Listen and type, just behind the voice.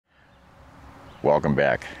Welcome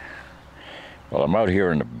back. Well, I'm out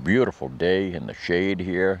here in a beautiful day in the shade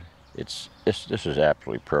here. This is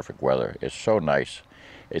absolutely perfect weather. It's so nice.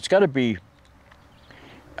 It's got to be,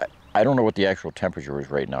 I don't know what the actual temperature is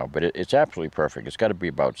right now, but it's absolutely perfect. It's got to be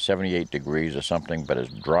about 78 degrees or something, but as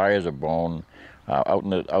dry as a bone. Out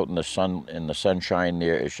in the sun, in the sunshine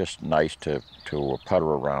there, it's just nice to putter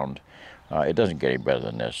around. It doesn't get any better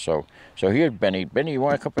than this. So here's Benny. Benny, you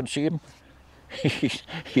want to come up and see him?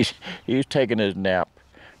 he's he's taking his nap.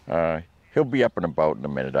 He'll be up and about in a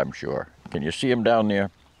minute, I'm sure. Can you see him down there?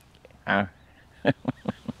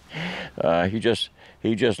 He just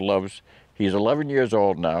loves. He's 11 years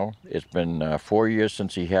old now. It's been 4 years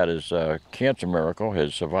since he had his cancer miracle,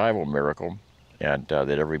 his survival miracle, and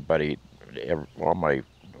that all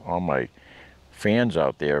my fans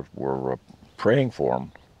out there were praying for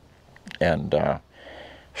him, and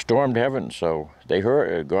stormed heaven. So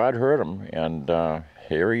God heard him, and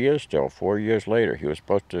here he is still 4 years later. He was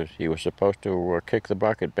supposed to kick the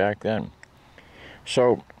bucket back then.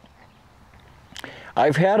 So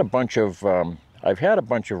I've had a bunch of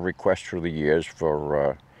requests through the years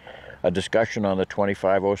for a discussion on the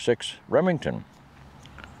 2506 Remington.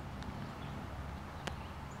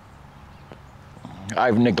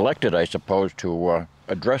 I've neglected, I suppose, to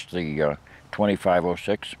address the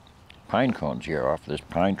 2506 pine cones here off this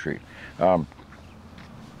pine tree. I've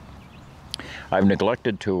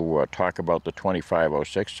neglected to talk about the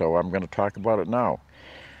 2506, so I'm going to talk about it now.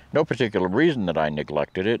 No particular reason that I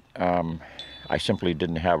neglected it. I simply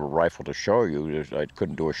didn't have a rifle to show you. I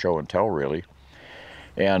couldn't do a show and tell, really.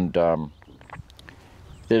 And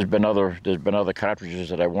there's been other cartridges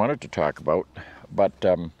that I wanted to talk about, but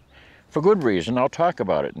for good reason, I'll talk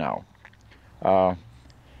about it now.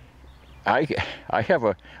 I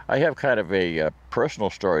have kind of a personal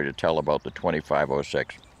story to tell about the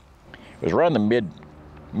 2506. It was around the mid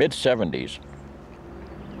 70s.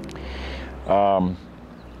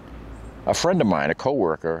 A friend of mine, a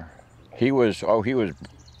coworker, he was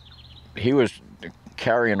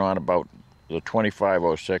carrying on about the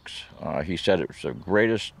 2506. He said it was the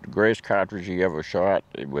greatest cartridge he ever shot.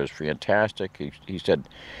 It was fantastic. He said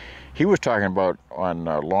he was talking about on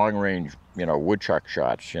long range, woodchuck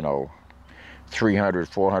shots, 300,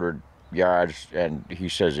 400 yards, and he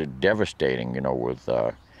says it's devastating, with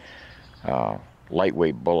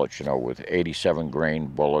lightweight bullets, with 87 grain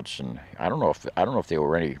bullets, and I don't know if there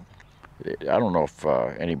were any. I don't know if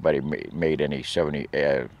anybody made any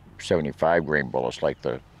 75 grain bullets like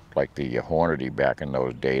the Hornady back in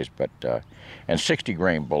those days, but and 60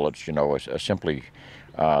 grain bullets, are simply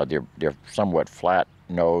they're somewhat flat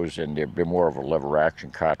nose, and they're more of a lever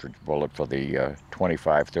action cartridge bullet for the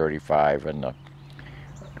 25, 35, and the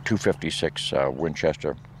 256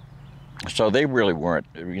 Winchester. So they really weren't,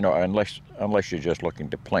 unless you're just looking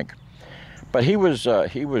to plink. But he was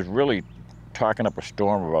really talking up a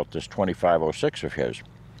storm about this 2506 of his.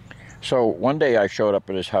 So one day I showed up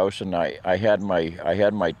at his house, and I had my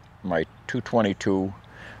 222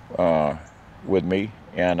 with me,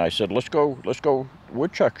 and I said, let's go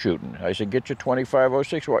woodchuck shooting. I said, get your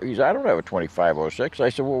 2506. Well, he said, I don't have a 2506. I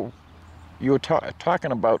said, well, you were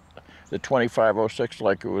talking about the 2506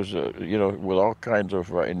 like it was with all kinds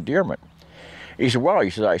of endearment. He said, well,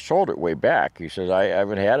 I sold it way back. He says, I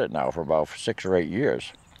haven't had it now for about 6 or 8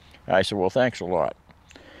 years. I said, well, thanks a lot.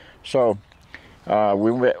 So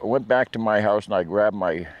we went back to my house, and I grabbed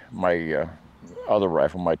my other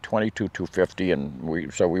rifle, my 22-250, and we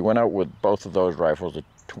went out with both of those rifles, the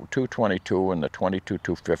 222 and the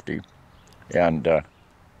 22-250, and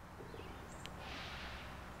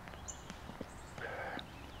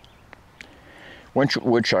went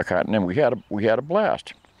woodchuck hunting, and we had a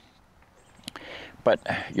blast. But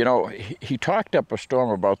he talked up a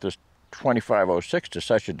storm about this 2506 to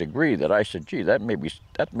such a degree that I said, gee,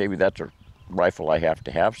 maybe that's a rifle I have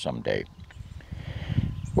to have someday.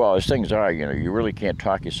 Well, as things are, you really can't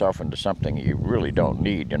talk yourself into something you really don't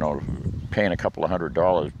need. Paying a couple of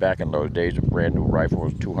 $100 back in those days, a brand new rifle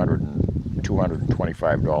was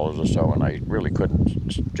 $225 or so, and I really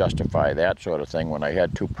couldn't justify that sort of thing when I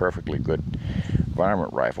had two perfectly good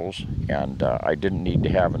varmint rifles, and I didn't need to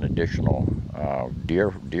have an additional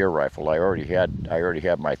deer rifle. I already had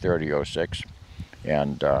my 30-06,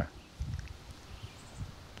 and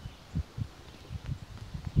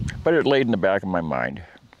but it laid in the back of my mind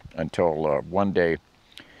until one day,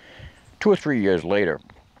 2 or 3 years later,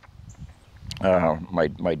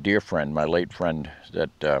 my dear friend, my late friend,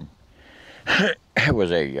 that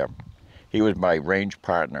he was my range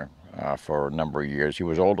partner for a number of years. He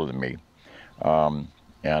was older than me,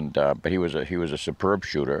 but he was a superb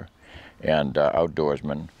shooter and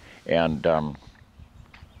outdoorsman, and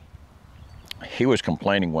he was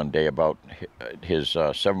complaining one day about his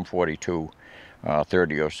 742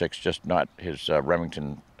 3006, just not his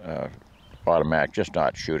Remington automatic, just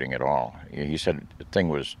not shooting at all. He said the thing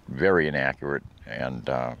was very inaccurate, and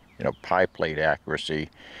pie plate accuracy,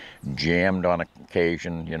 jammed on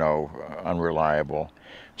occasion, unreliable.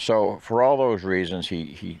 So for all those reasons,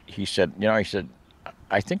 he said,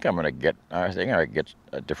 I think I'm gonna get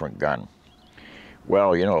a different gun.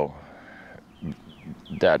 Well,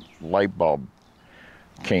 that light bulb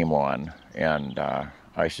came on, and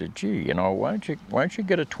I said, gee, why don't you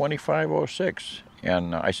get a 2506?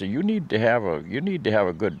 And I said, you need to have a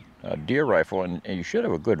good deer rifle, and you should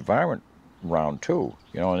have a good varmint round too.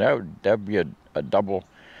 And that'd be a double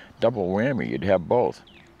whammy. You'd have both.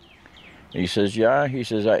 And he says, yeah. He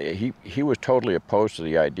says he was totally opposed to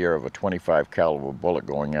the idea of a 25 caliber bullet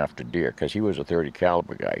going after deer, because he was a 30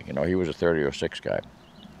 caliber guy. He was a 3006 guy.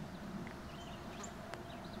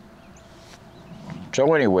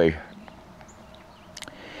 So anyway,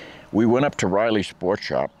 we went up to Riley's Sports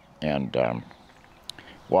Shop and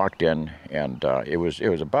walked in, and it was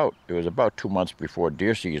about 2 months before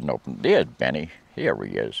deer season opened. There's Benny. Here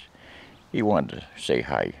he is. He wanted to say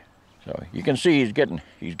hi. So you can see he's getting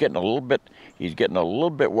a little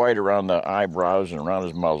bit white around the eyebrows and around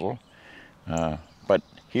his muzzle, but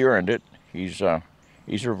he earned it. He's of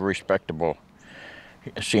respectable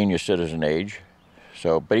senior citizen age.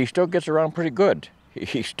 So, but he still gets around pretty good.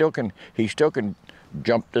 He still can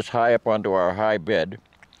jump this high up onto our high bed,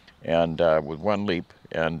 and with one leap,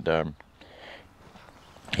 and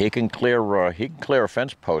he can clear a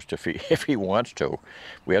fence post if he wants to.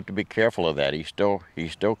 We have to be careful of that. He's still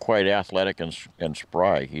quite athletic and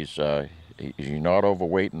spry. He's not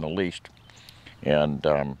overweight in the least,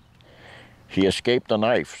 and he escaped the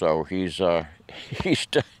knife, so he's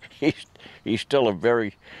still a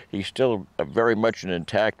very much an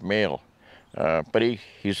intact male. But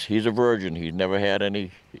he's a virgin. He's never had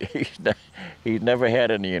any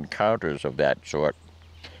encounters of that sort.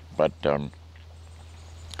 But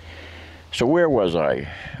so where was I?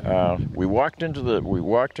 We walked into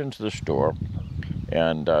the store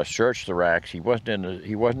and searched the racks. He wasn't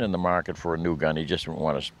in the market for a new gun. He just didn't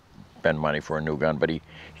want to spend money for a new gun. But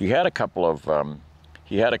he had a couple of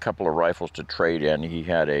rifles to trade in. He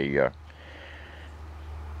had a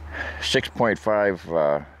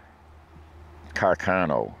 6.5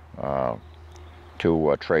 Carcano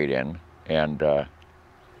to trade in, and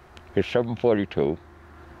his 742,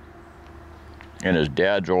 and his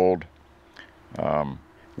dad's old World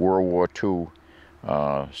War II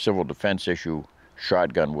civil defense issue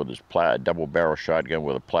shotgun with his double barrel shotgun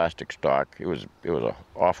with a plastic stock. It was an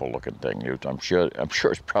awful looking thing. I'm sure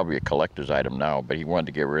it's probably a collector's item now, but he wanted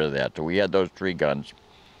to get rid of that. So we had those 3 guns,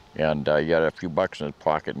 and he had a few bucks in his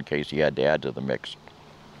pocket in case he had to add to the mix.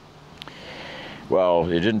 Well,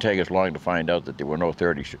 it didn't take us long to find out that there were no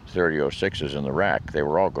 3006s in the rack. They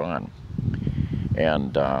were all gone,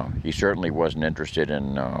 and he certainly wasn't interested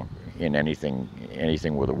in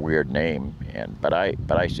anything with a weird name. But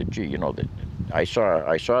I said, gee, that I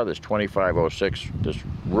saw this 2506, this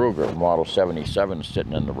Ruger Model 77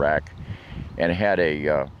 sitting in the rack, and it had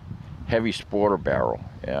a heavy sporter barrel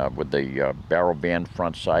with the barrel band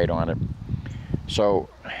front sight on it. So,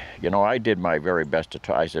 I did my very best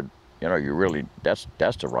to I said, you really, that's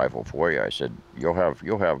the rifle for you. I said, you'll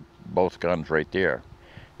have both guns right there.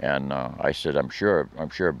 And I said, I'm sure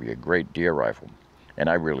it'd be a great deer rifle. And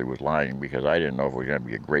I really was lying, because I didn't know if it was going to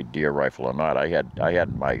be a great deer rifle or not. I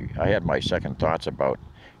had my second thoughts about,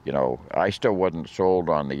 I still wasn't sold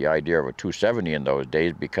on the idea of a 270 in those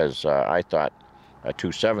days, because I thought a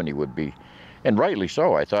 270 would be, and rightly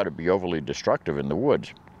so, I thought it'd be overly destructive in the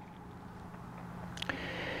woods.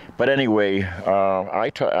 But anyway,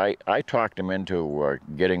 I talked him into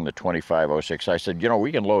getting the 2506. I said,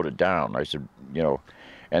 we can load it down. I said,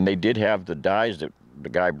 and they did have the dies that the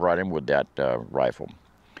guy brought in with that rifle.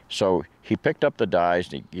 So he picked up the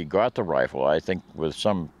dies. He got the rifle. I think with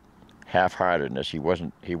some half-heartedness, he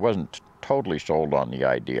wasn't totally sold on the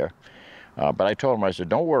idea. But I told him, I said,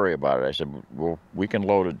 don't worry about it. I said, well, we can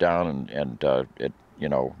load it down and at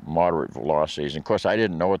moderate velocities. And of course, I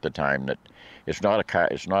didn't know at the time that it's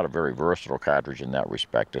not a very versatile cartridge in that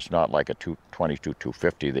respect. It's not like a 22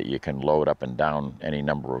 250 that you can load up and down any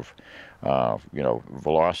number of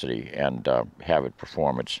velocity and have it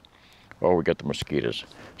perform. Oh, we got the mosquitoes.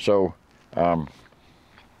 So, but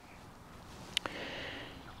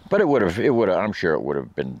I'm sure it would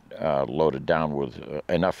have been loaded down with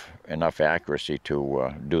enough accuracy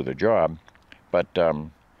to do the job. But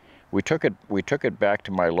we took it back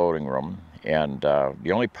to my loading room, and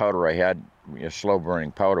the only powder I had, slow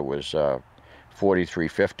burning powder, was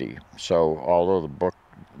 4350. So although the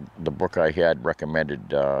book I had recommended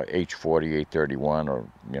H4831, or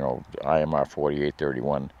IMR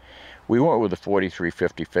 4831, we went with the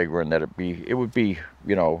 4350 figure, and that it would be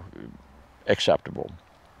acceptable.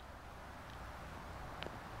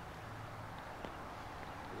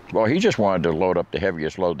 Well, he just wanted to load up the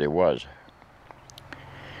heaviest load there was,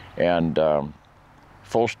 and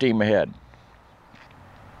full steam ahead.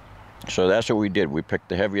 So that's what we did. We picked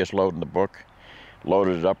the heaviest load in the book,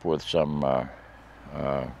 loaded it up with some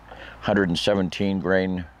 117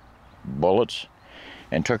 grain bullets,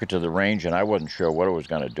 and took it to the range. And I wasn't sure what it was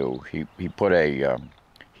going to do. He put a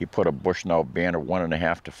Bushnell Banner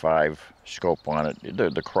 1.5 to 5 scope on it.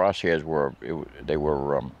 The crosshairs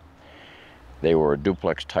they were a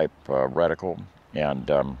duplex type reticle,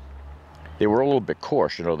 and they were a little bit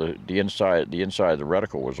coarse. The inside of the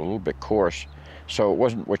reticle was a little bit coarse. So it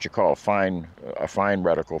wasn't what you call a fine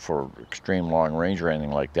reticle for extreme long range or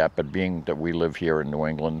anything like that. But being that we live here in New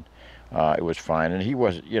England, it was fine. And he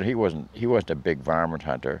wasn't a big varmint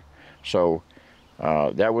hunter, so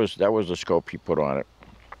that was the scope he put on it,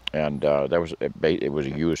 and it was a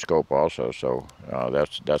used scope also. So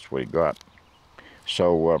that's what he got.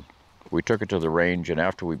 So we took it to the range, and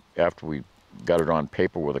after we got it on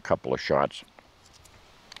paper with a couple of shots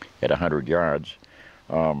at 100 yards.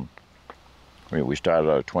 We started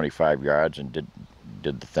out at 25 yards and did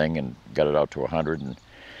the thing and got it out to 100. And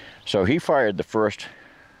so he fired the first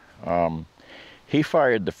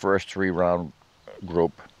 3-round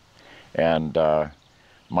group, and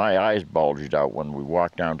my eyes bulged out when we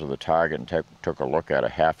walked down to the target and took a look at a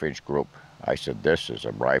 1/2-inch group. I said, "This is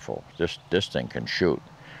a rifle. This thing can shoot."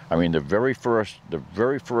 I mean, the very first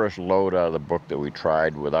load out of the book that we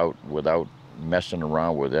tried without messing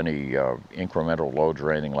around with any incremental loads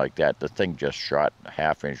or anything like that, the thing just shot a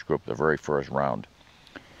 1/2-inch group the very first round.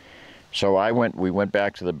 So we went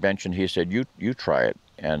back to the bench, and he said, you try it.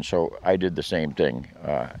 And so I did the same thing,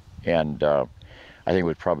 and I think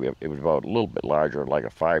it was about a little bit larger, like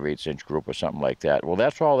a 5/8-inch group or something like that. Well,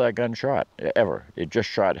 that's all that gun shot ever. It just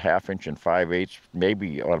shot 1/2-inch and 5/8.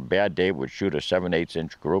 Maybe on a bad day it would shoot a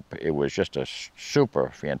 7/8-inch group. It was just a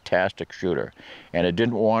super fantastic shooter, and it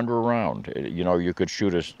didn't wander around. You could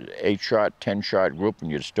shoot a 8-shot, 10-shot group,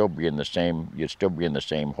 and you'd still be in the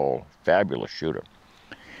same hole. Fabulous shooter.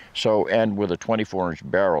 So, and with a 24-inch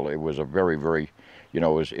barrel, it was a very, very, it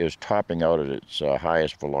was topping out at its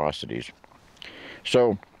highest velocities.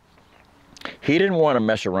 So he didn't want to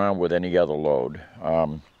mess around with any other load.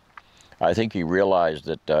 I think he realized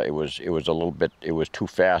that it was too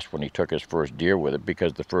fast when he took his first deer with it,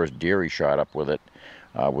 because the first deer he shot up with it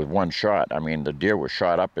with one shot. I mean, the deer was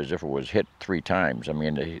shot up as if it was hit 3 times. I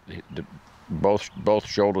mean, both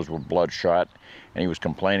shoulders were bloodshot, and he was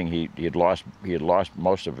complaining he had lost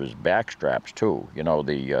most of his back straps too.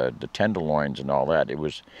 The tenderloins and all that. It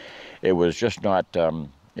was just not.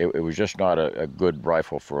 It was just not a good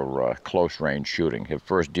rifle for close range shooting. The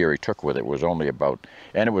first deer he took with it was only about,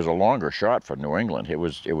 and it was a longer shot for New England. It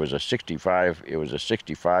was a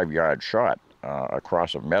 65-yard shot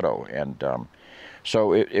across a meadow, and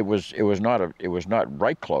so it was not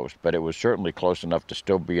right close, but it was certainly close enough to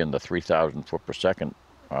still be in the 3,000 foot per second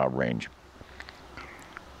range.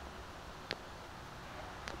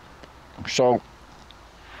 So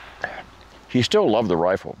he still loved the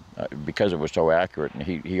rifle because it was so accurate, and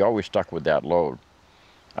he always stuck with that load.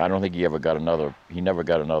 I don't think he never got another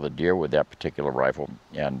deer with that particular rifle,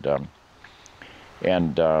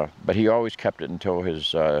 but he always kept it until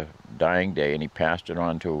his dying day, and he passed it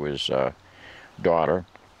on to his daughter.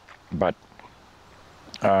 But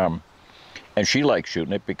and she liked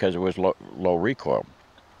shooting it because it was low recoil.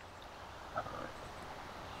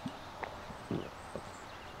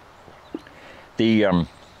 The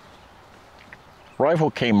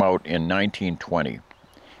rifle came out in 1920,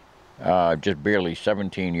 just barely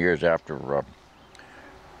 17 years after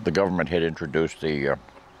the government had introduced the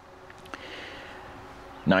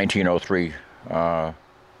 1903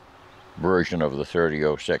 version of the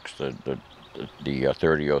 3006, the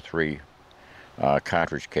 3003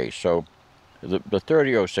 cartridge case. So the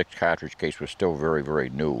 3006 cartridge case was still very, very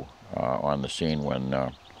new on the scene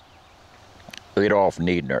when Adolf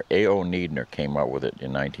Niedner, A.O. Niedner, came out with it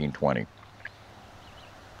in 1920.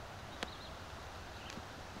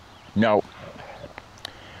 Now,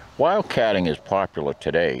 wildcatting is popular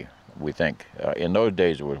today, we think. In those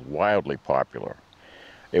days, it was wildly popular.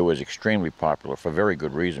 It was extremely popular for very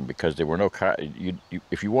good reason, because there were no...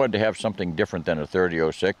 if you wanted to have something different than a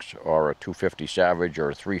 3006 or a 250 Savage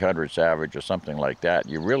or a 300 Savage or something like that,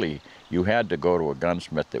 you had to go to a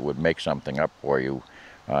gunsmith that would make something up for you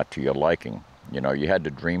to your liking. You had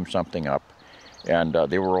to dream something up, And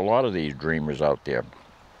there were a lot of these dreamers out there,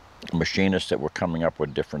 machinists that were coming up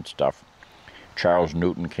with different stuff. Charles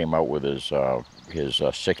Newton came out with his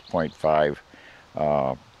 6.5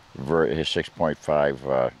 his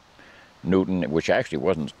 6.5 Newton, which actually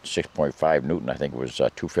wasn't 6.5 Newton. I think it was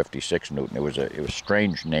 256 Newton. It was a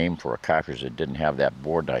strange name for a cartridge that didn't have that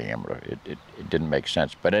bore diameter. It didn't make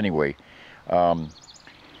sense. But anyway,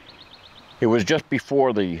 it was just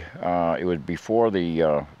before the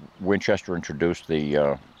Winchester introduced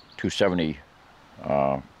the 270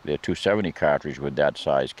 cartridge with that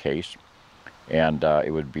size case, and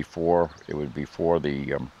it was before the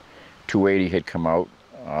 280 had come out.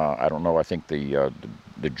 I don't know. I think the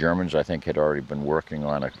Germans, I think, had already been working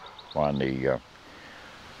on the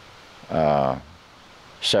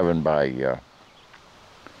 7 by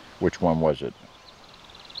which one was it?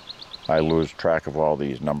 I lose track of all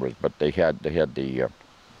these numbers, but they had the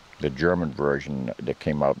German version that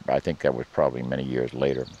came out. I think that was probably many years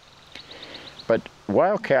later. But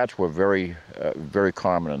wildcats were very very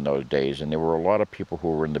common in those days, and there were a lot of people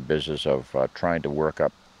who were in the business of trying to work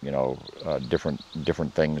up,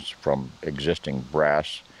 different things from existing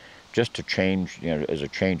brass, just to change, as a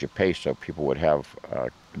change of pace, so people would have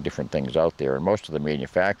different things out there. And most of the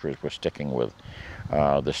manufacturers were sticking with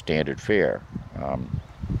the standard fare.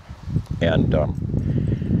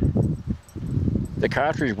 The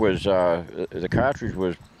cartridge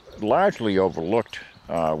was largely overlooked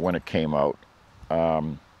when it came out.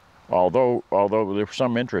 Although there was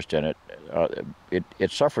some interest in it,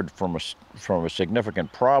 it suffered from a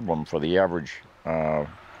significant problem for the average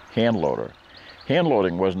hand loader. Hand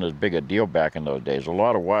loading wasn't as big a deal back in those days. A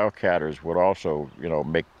lot of wildcatters would also,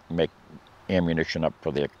 make ammunition up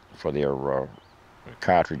for their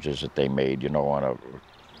cartridges that they made, on a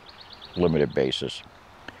limited basis.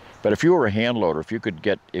 But if you were a hand loader, if you could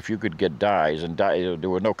get dies, and there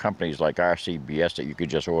were no companies like RCBS that you could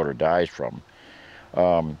just order dies from.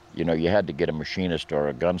 You had to get a machinist or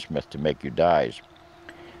a gunsmith to make you dies.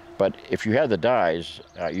 But if you had the dies,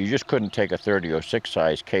 you just couldn't take a 30-06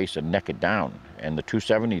 size case and neck it down. And the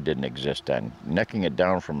 270 didn't exist then. Necking it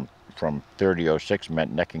down from 30-06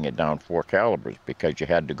 meant necking it down 4 calibers, because you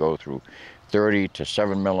had to go through 30 to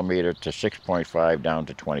 7mm to 6.5 down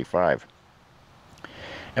to 25.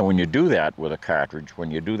 And when you do that with a cartridge,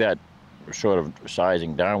 when you do that sort of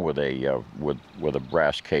sizing down with a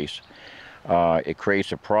brass case, it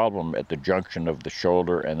creates a problem at the junction of the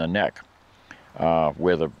shoulder and the neck,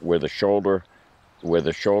 where the shoulder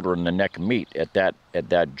and the neck meet. At that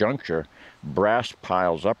juncture, brass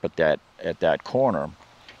piles up at that corner,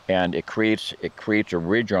 and it creates a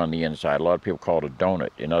ridge on the inside. A lot of people call it a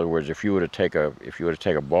donut. In other words, if you were to take a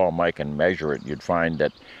ball mic and measure it, you'd find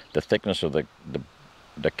that the thickness of the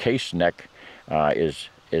case neck is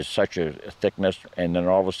such a thickness, and then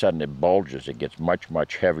all of a sudden it bulges. It gets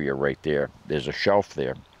much heavier right there. There's a shelf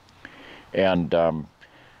there, and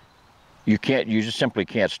you just simply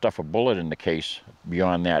can't stuff a bullet in the case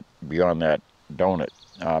beyond that donut,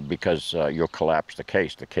 because you'll collapse the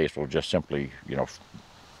case. The case will just simply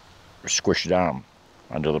squish down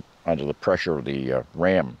under the pressure of the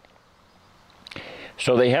ram.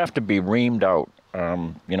 So they have to be reamed out.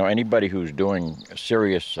 Anybody who's doing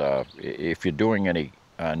serious, if you're doing any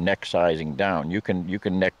neck sizing down, you can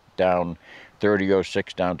neck down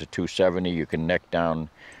 30-06 down to 270. You can neck down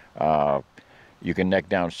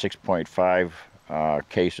 6.5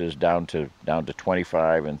 cases down to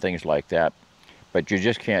 25 and things like that. But you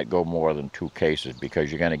just can't go more than 2 cases,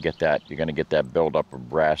 because you're going to get that buildup of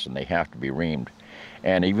brass, and they have to be reamed.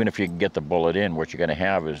 And even if you can get the bullet in, what you're going to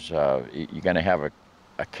have is you're going to have a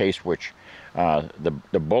case which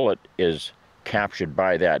the bullet is captured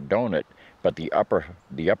by that donut, but the upper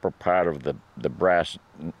part of the brass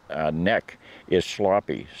neck is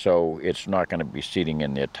sloppy, so it's not going to be seating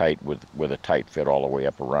in there tight with a tight fit all the way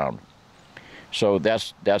up around. So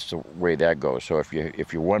that's the way that goes. So if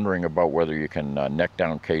you're wondering about whether you can neck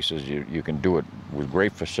down cases, you can do it with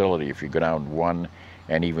great facility if you go down 1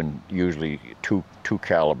 and even usually two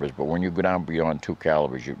calibers. But when you go down beyond 2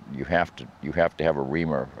 calibers, you have to have a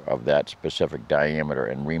reamer of that specific diameter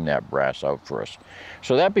and ream that brass out first.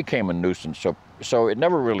 So that became a nuisance. So it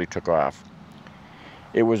never really took off.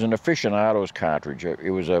 It was an aficionado's cartridge.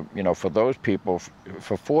 It was for those people,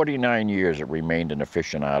 for 49 years it remained an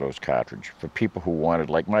aficionado's cartridge. For people who wanted,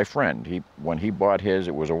 like my friend, when he bought his,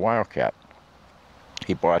 it was a Wildcat.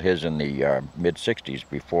 He bought his in the mid-60s,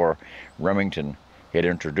 before Remington had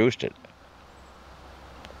introduced it.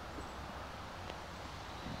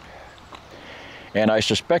 And I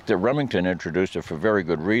suspect that Remington introduced it for very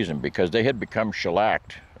good reason, because they had become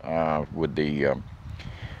shellacked with the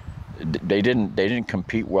they didn't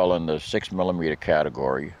compete well in the 6mm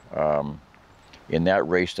category. In that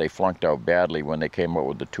race, they flunked out badly when they came up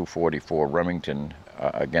with the 244 Remington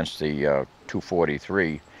against the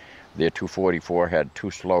 243. Their 244 had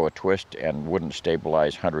too slow a twist and wouldn't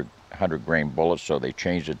stabilize 100 grain bullets, so they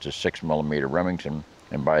changed it to 6mm Remington.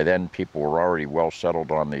 And by then, people were already well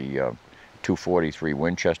settled on the 243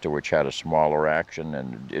 Winchester, which had a smaller action,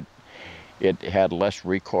 and it had less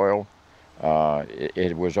recoil.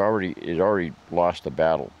 It already lost the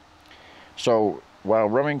battle. So while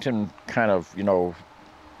Remington kind of,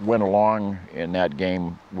 went along in that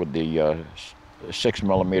game with the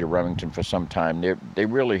 6mm Remington for some time, they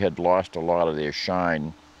really had lost a lot of their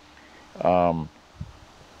shine.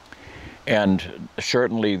 And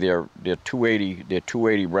certainly their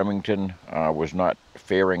 280 Remington was not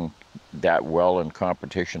faring that well in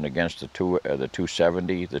competition against the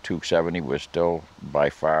 270. The 270 was still by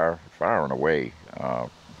far and away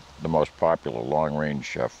the most popular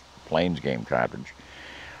long-range plains game cartridge.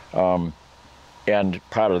 And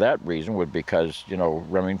part of that reason was because,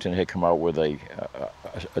 Remington had come out with a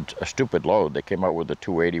stupid load. They came out with the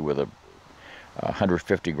 280 with a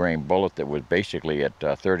 150 grain bullet that was basically at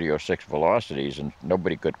 30.06 velocities, and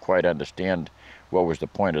nobody could quite understand what was the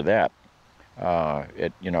point of that.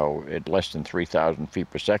 At less than 3,000 feet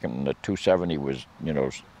per second, and the 270 was,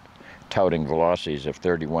 touting velocities of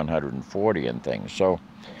 3,140 and things. So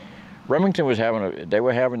Remington was they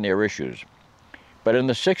were having their issues. But in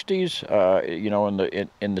the 60s,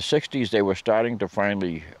 in the 60s, they were starting to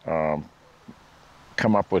finally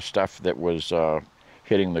come up with stuff that was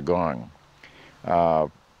hitting the gong.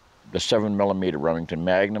 The 7mm Remington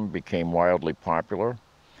Magnum became wildly popular.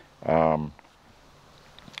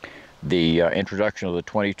 The introduction of the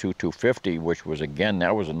 22-250, which was again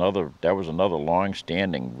that was another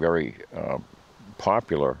long-standing, very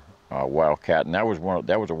popular Wildcat, and that was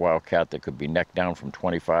a Wildcat that could be necked down from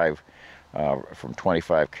 25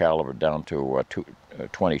 caliber down to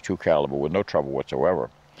 22 caliber with no trouble whatsoever.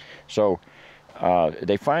 So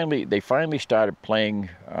they finally started playing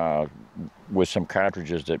with some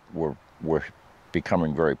cartridges that were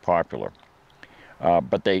becoming very popular.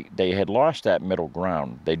 But they had lost that middle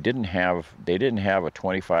ground. They didn't have a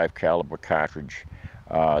 25 caliber cartridge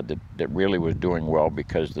that really was doing well,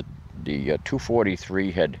 because the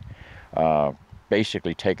 243 had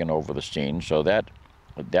basically taken over the scene. So that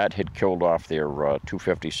had killed off their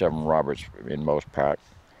 257 Roberts in most part.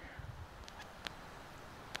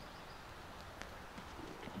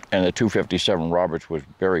 And the 257 Roberts was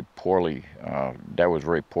very poorly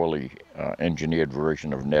engineered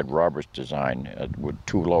version of Ned Roberts' design, with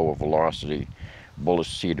too low a velocity, bullets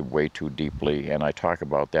seated way too deeply, and I talk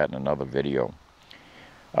about that in another video.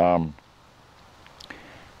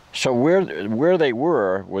 So where they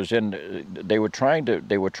were was they were trying to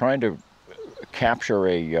capture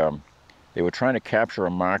a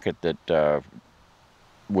market that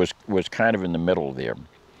was kind of in the middle there.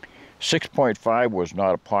 6.5 was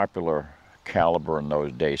not a popular caliber in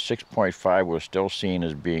those days. 6.5 was still seen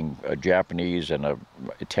as being a Japanese and a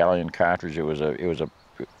Italian cartridge.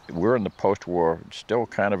 We're in the post-war, still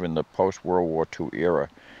kind of in the post-World War II era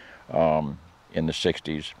in the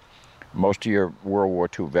 60s. Most of your World War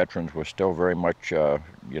II veterans were still very much,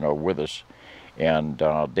 with us, and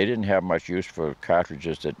they didn't have much use for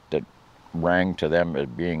cartridges that rang to them as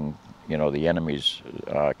being, the enemy's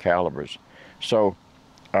calibers. So.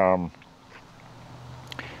 Metric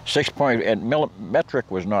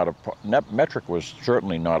was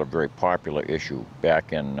certainly not a very popular issue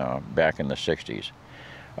back in the 60s.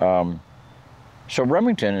 So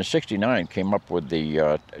Remington in '69 came up with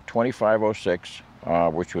the 2506,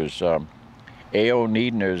 which was A.O.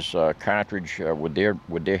 Needner's cartridge with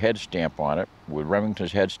their head stamp on it, with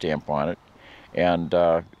Remington's head stamp on it, and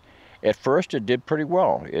at first it did pretty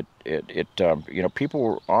well. People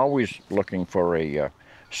were always looking for a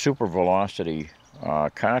super velocity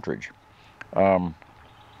cartridge.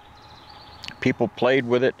 People played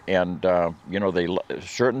with it, and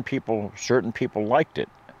certain people liked it.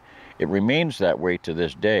 It remains that way to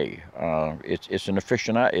this day.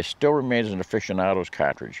 It still remains an aficionado's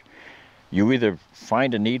cartridge. You either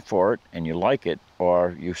find a need for it and you like it,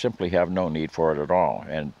 or you simply have no need for it at all.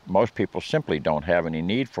 And most people simply don't have any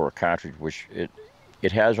need for a cartridge which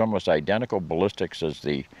it has almost identical ballistics as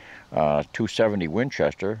the 270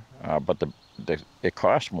 Winchester, but it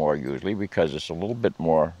costs more usually because it's a little bit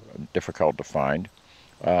more difficult to find.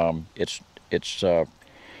 It's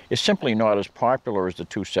simply not as popular as the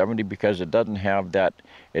 270 because it doesn't have that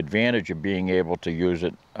advantage of being able to use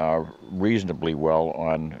it reasonably well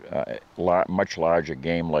on much larger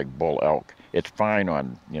game like bull elk. it's fine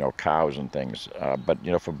on, cows and things. But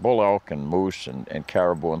for bull elk and moose and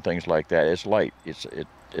caribou and things like that, it's light. It's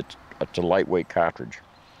a lightweight cartridge.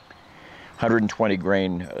 120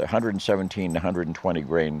 grain, 117 to 120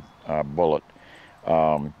 grain bullet.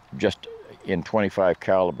 Just in 25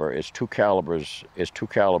 caliber is two calibers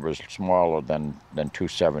smaller than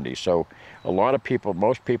 270. So a lot of people,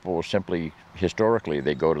 most people will simply, historically,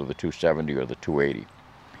 they go to the 270 or the 280.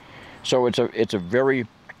 So it's a very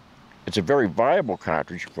viable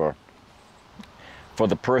cartridge for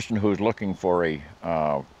the person who's looking for a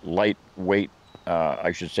lightweight,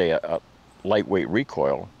 I should say a lightweight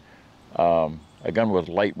recoil. A gun with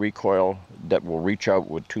light recoil that will reach out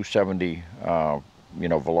with 270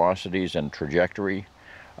 velocities and trajectory,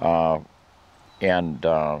 and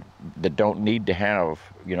that don't need to have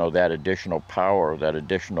that additional power, that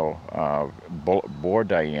additional bore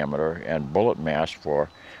diameter and bullet mass for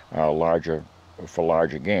larger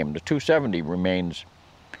game. The 270 remains,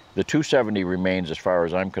 as far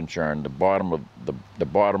as I'm concerned, the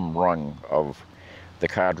bottom rung of the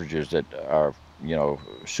cartridges that are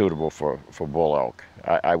suitable for bull elk.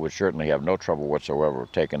 I would certainly have no trouble whatsoever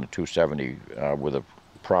taking a 270 with a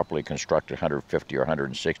properly constructed 150 or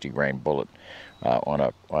 160 grain bullet on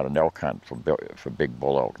an elk hunt for big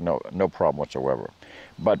bull elk. No problem whatsoever.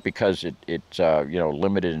 But because it's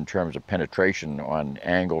limited in terms of penetration on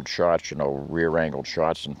angled shots, rear angled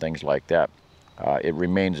shots and things like that, it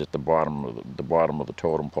remains at the bottom of the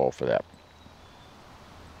totem pole for that.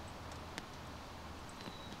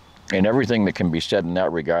 And everything that can be said in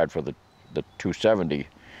that regard for the 270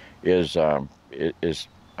 is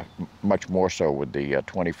much more so with the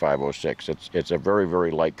 2506. It's a very,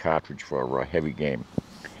 very light cartridge for heavy game.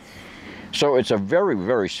 So it's a very,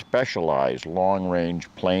 very specialized long-range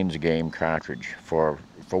plains game cartridge for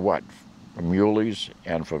what? For muleys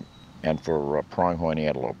and for pronghorn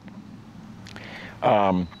antelope.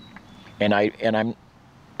 I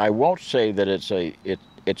won't say that it's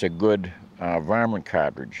a good varmint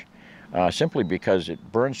cartridge. Simply because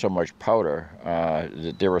it burns so much powder,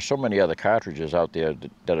 that there are so many other cartridges out there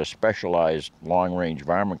that are specialized long-range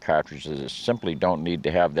varmint cartridges that simply don't need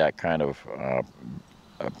to have that kind of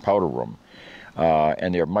powder room.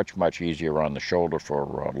 And they're much, much easier on the shoulder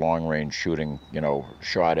for long-range shooting,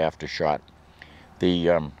 shot after shot.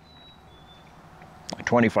 The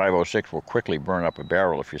 2506 will quickly burn up a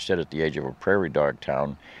barrel if you sit at the edge of a prairie dog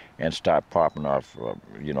town and start popping off,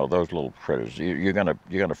 those little critters. You're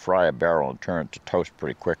gonna fry a barrel and turn it to toast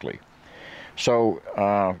pretty quickly. So,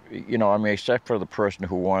 except for the person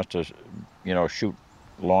who wants to, shoot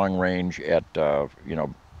long range at,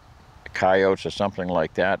 coyotes or something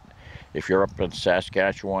like that. If you're up in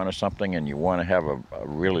Saskatchewan or something and you want to have a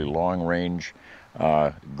really long range,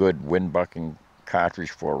 good wind bucking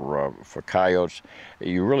cartridge for coyotes,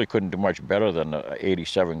 you really couldn't do much better than an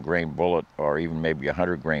 87 grain bullet or even maybe a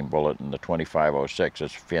 100 grain bullet in the 2506.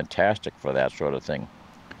 It's fantastic for that sort of thing.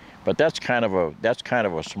 But that's kind of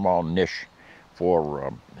a small niche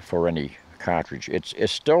for any cartridge. It's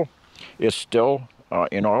still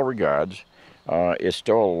in all regards it's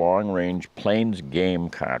still a long range plains game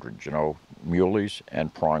cartridge. Muleys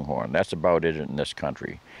and pronghorn. That's about it in this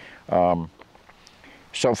country.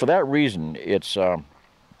 So for that reason, its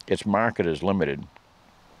market is limited.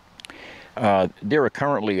 There are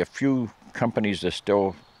currently a few companies that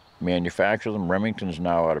still manufacture them. Remington's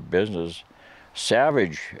now out of business.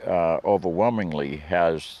 Savage overwhelmingly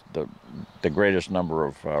has the greatest number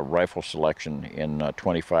of rifle selection in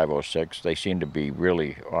 2506. They seem to be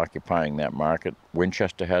really occupying that market.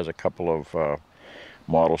 Winchester has a couple of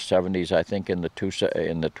Model 70s, I think, in the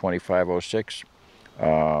 2506.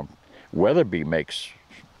 Weatherby makes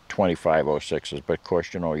 2506s, but of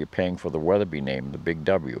course, you're paying for the Weatherby name, the big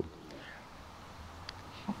W.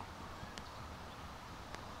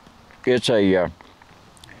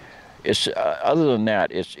 Other than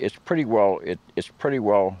that, it's pretty well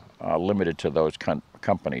limited to those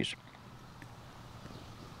companies.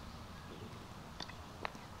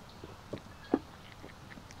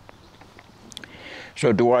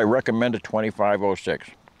 So, do I recommend a 2506?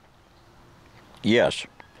 Yes.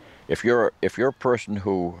 If you're a person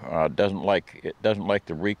who doesn't like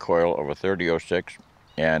the recoil of a 3006,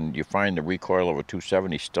 and you find the recoil of a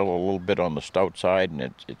 270 still a little bit on the stout side,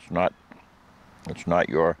 and it's not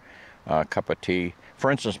your cup of tea.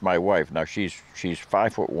 For instance, my wife. Now she's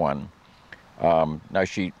 5'1". Now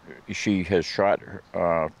she has shot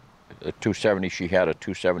a 270. She had a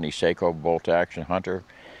 270 Seiko bolt action hunter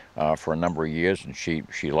for a number of years, and she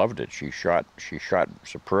loved it. She shot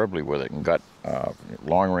superbly with it and got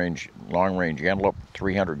long range antelope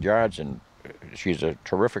 300 yards, and she's a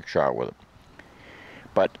terrific shot with it.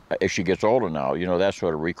 But as she gets older now, you know, that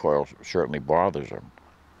sort of recoil certainly bothers her.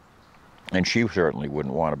 And she certainly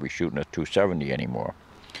wouldn't want to be shooting a 270 anymore.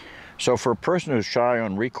 So for a person who's shy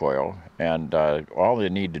on recoil, and all they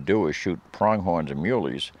need to do is shoot pronghorns and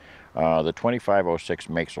muleys, the 2506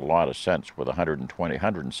 makes a lot of sense with a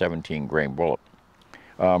 117 grain bullet.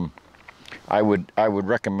 I would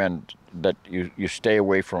recommend that you stay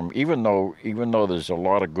away from, even though there's a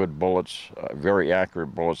lot of good bullets, very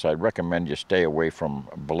accurate bullets, I'd recommend you stay away from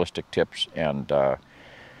ballistic tips and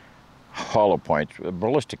hollow points. A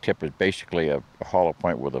ballistic tip is basically a hollow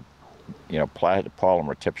point with a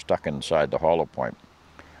polymer tip stuck inside the hollow point.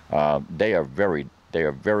 They are very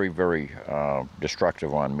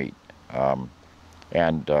destructive on meat,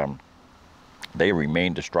 and they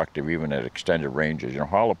remain destructive even at extended ranges. You know,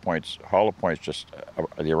 hollow points just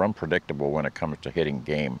they're unpredictable when it comes to hitting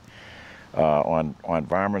game. On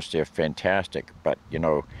varmints, they're fantastic, but you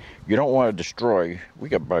know, you don't want to destroy. We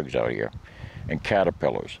got bugs out here, and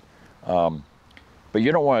caterpillars. But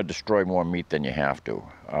you don't want to destroy more meat than you have to.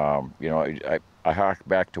 You know, I hark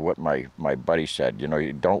back to what my buddy said. You know,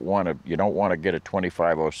 you don't want to get a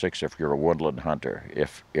 2506 if you're a woodland hunter.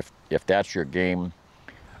 If that's your game,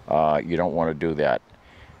 you don't want to do that.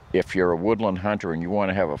 If you're a woodland hunter and you want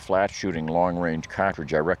to have a flat shooting long range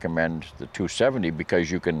cartridge, I recommend the 270 because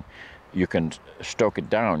you can stoke it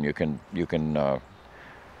down. You can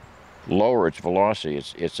lower its velocity.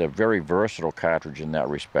 It's a very versatile cartridge in that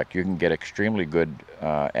respect. You can get extremely good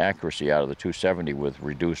accuracy out of the 270 with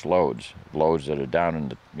reduced loads that are down in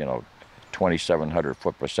the 2,700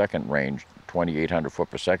 foot per second range, 2,800 foot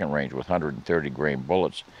per second range with 130 grain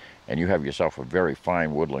bullets, and you have yourself a very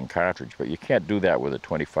fine woodland cartridge. But you can't do that with a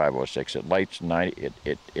 2506. It lights 90.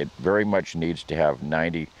 It very much needs to have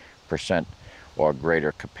 90% or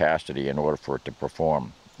greater capacity in order for it to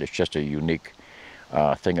perform. It's just a unique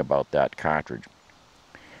thing about that cartridge.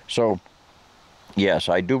 So yes,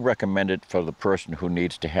 I do recommend it for the person who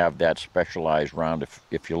needs to have that specialized round.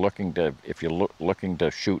 If you're looking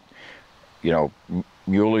to shoot, you know,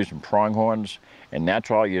 muleys and pronghorns, and that's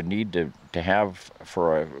all you need to have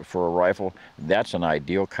for a rifle, that's an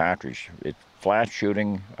ideal cartridge. It's flat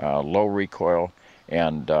shooting, low recoil,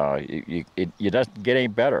 and it doesn't get any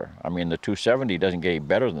better. I mean, the 270 doesn't get any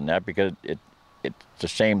better than that because it's the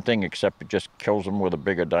same thing, except it just kills them with a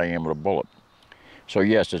bigger diameter bullet. So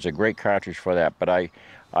yes, it's a great cartridge for that. But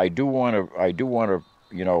I do want to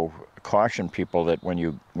you know, caution people that when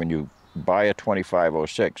you buy a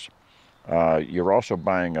 2506, you're also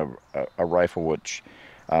buying a rifle which,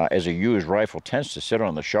 as a used rifle, tends to sit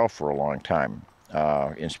on the shelf for a long time.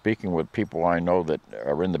 In speaking with people I know that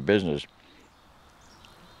are in the business,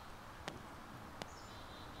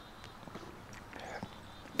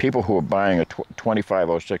 people who are buying a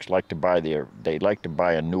 2506 like to buy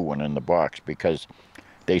a new one in the box because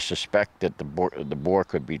they suspect that the bore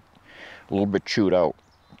could be a little bit chewed out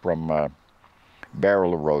from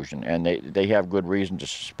barrel erosion, and they have good reason to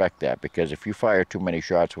suspect that, because if you fire too many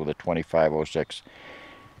shots with a 2506,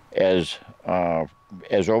 as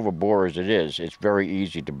overbore as it is, it's very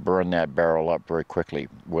easy to burn that barrel up very quickly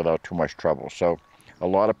without too much trouble. So a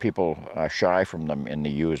lot of people shy from them in the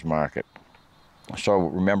used market. So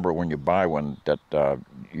remember, when you buy one, that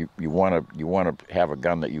you want to have a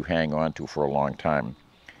gun that you hang on to for a long time.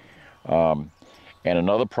 And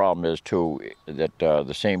another problem is too that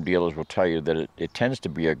the same dealers will tell you that it tends to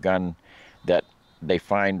be a gun that they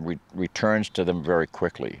find returns to them very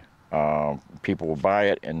quickly. People will buy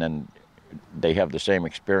it and then they have the same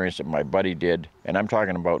experience that my buddy did, and I'm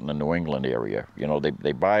talking about in the New England area. You know,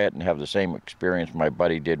 they buy it and have the same experience my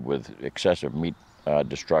buddy did with excessive meat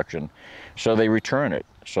destruction, so they return it.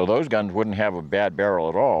 So those guns wouldn't have a bad barrel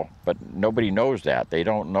at all, but nobody knows that. They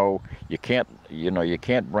don't know. You can't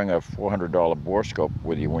bring a $400 bore scope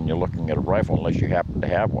with you when you're looking at a rifle unless you happen to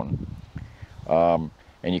have one,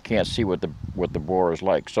 and you can't see what the bore is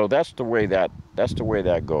like. So that's the way that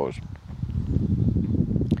goes.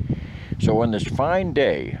 So on this fine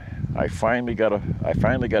day, I finally got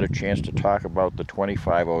a chance to talk about the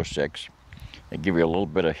 2506 and give you a little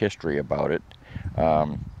bit of history about it.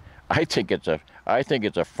 I think it's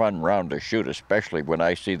a fun round to shoot, especially when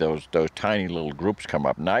I see those tiny little groups come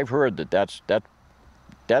up. And I've heard that's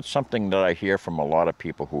something that I hear from a lot of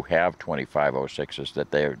people who have 2506s,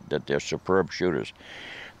 that they're superb shooters.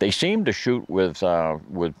 They seem to shoot with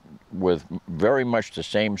very much the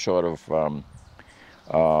same sort of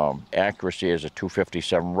accuracy as a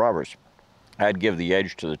 257 Roberts. I'd give the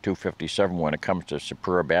edge to the 257 when it comes to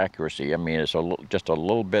superb accuracy. I mean, it's just a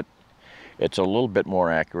little bit. It's a little bit more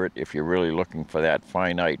accurate if you're really looking for that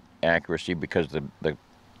finite accuracy, because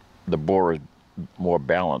the bore is more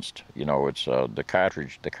balanced. You know, it's the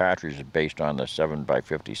cartridge. The cartridge is based on the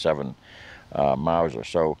 7x57 Mauser.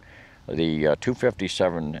 So the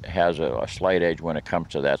 257 has a slight edge when it comes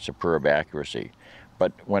to that superb accuracy.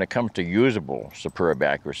 But when it comes to usable superb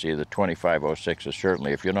accuracy, the 2506 is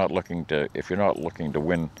certainly, if you're not looking to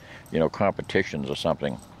win, you know, competitions or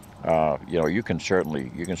something, you know, you can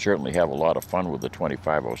certainly have a lot of fun with the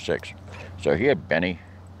 2506. So here, Benny,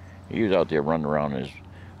 he was out there running around his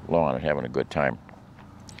lawn and having a good time.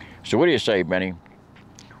 So what do you say, Benny?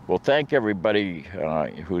 Well, thank everybody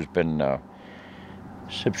who's been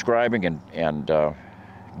subscribing and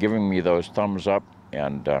giving me those thumbs up,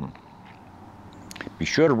 and be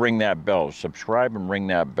sure to ring that bell. Subscribe and ring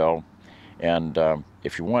that bell. And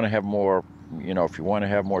if you want to have more, you know, if you want to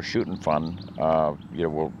have more shooting fun, you know,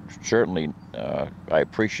 well, certainly I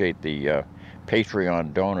appreciate the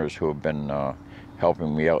Patreon donors who have been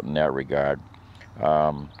helping me out in that regard.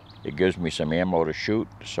 It gives me some ammo to shoot,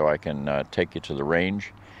 so I can take you to the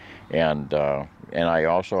range. And I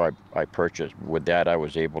also I purchased, with that I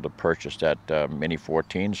was able to purchase that Mini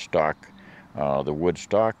 14 stock, the wood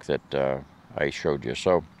stock that I showed you.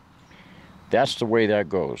 So that's the way that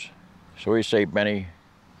goes. So we say, Benny,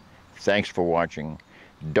 thanks for watching.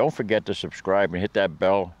 Don't forget to subscribe and hit that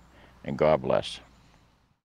bell, and God bless.